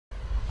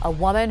A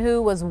woman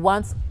who was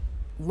once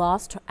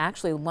lost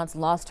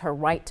her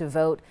right to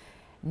vote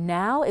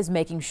now is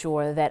making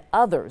sure that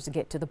others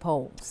get to the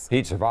polls.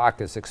 Pete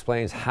Zervakis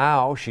explains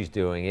how she's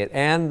doing it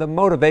and the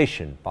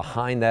motivation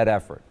behind that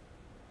effort.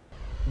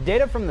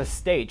 Data from the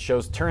state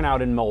shows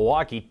turnout in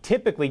Milwaukee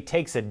typically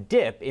takes a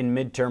dip in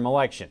midterm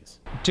elections.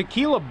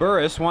 Tequila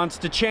Burris wants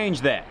to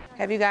change that.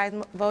 Have you guys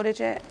voted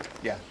yet?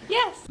 Yeah.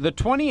 Yes. The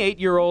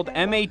 28-year-old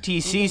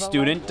MATC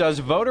student does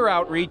voter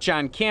outreach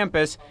on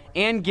campus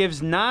and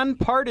gives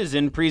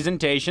nonpartisan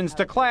presentations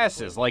to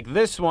classes like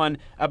this one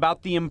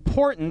about the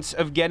importance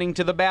of getting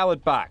to the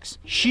ballot box.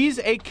 She's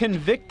a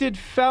convicted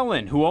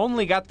felon who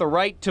only got the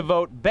right to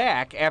vote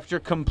back after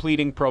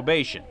completing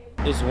probation.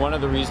 Is one of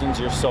the reasons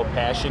you're so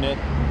passionate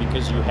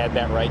because you had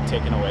that right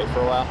taken away for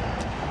a while?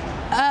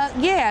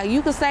 Yeah,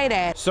 you could say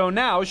that. So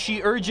now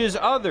she urges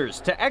others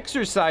to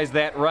exercise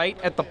that right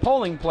at the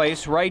polling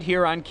place right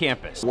here on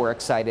campus. We're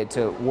excited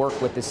to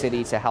work with the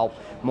city to help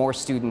more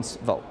students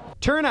vote.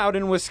 Turnout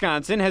in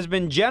Wisconsin has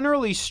been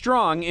generally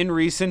strong in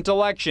recent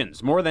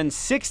elections, more than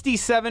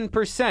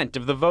 67%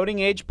 of the voting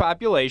age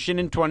population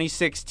in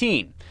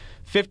 2016,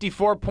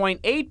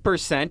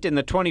 54.8% in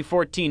the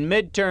 2014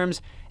 midterms,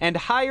 and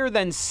higher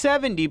than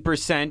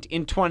 70%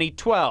 in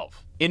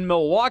 2012. In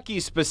Milwaukee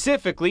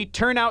specifically,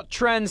 turnout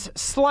trends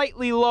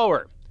slightly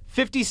lower,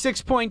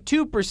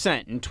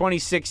 56.2% in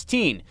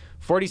 2016,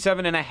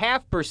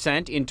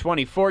 47.5% in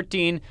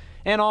 2014,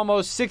 and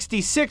almost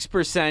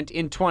 66%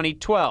 in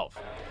 2012.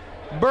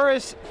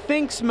 Burris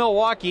thinks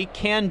Milwaukee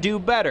can do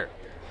better.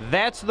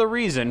 That's the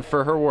reason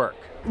for her work.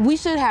 We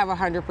should have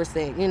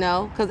 100%, you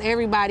know, because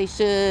everybody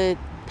should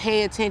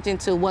pay attention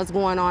to what's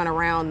going on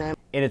around them.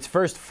 In its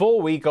first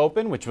full week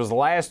open, which was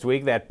last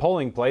week, that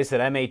polling place at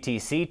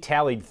MATC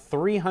tallied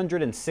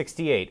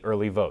 368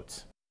 early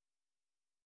votes.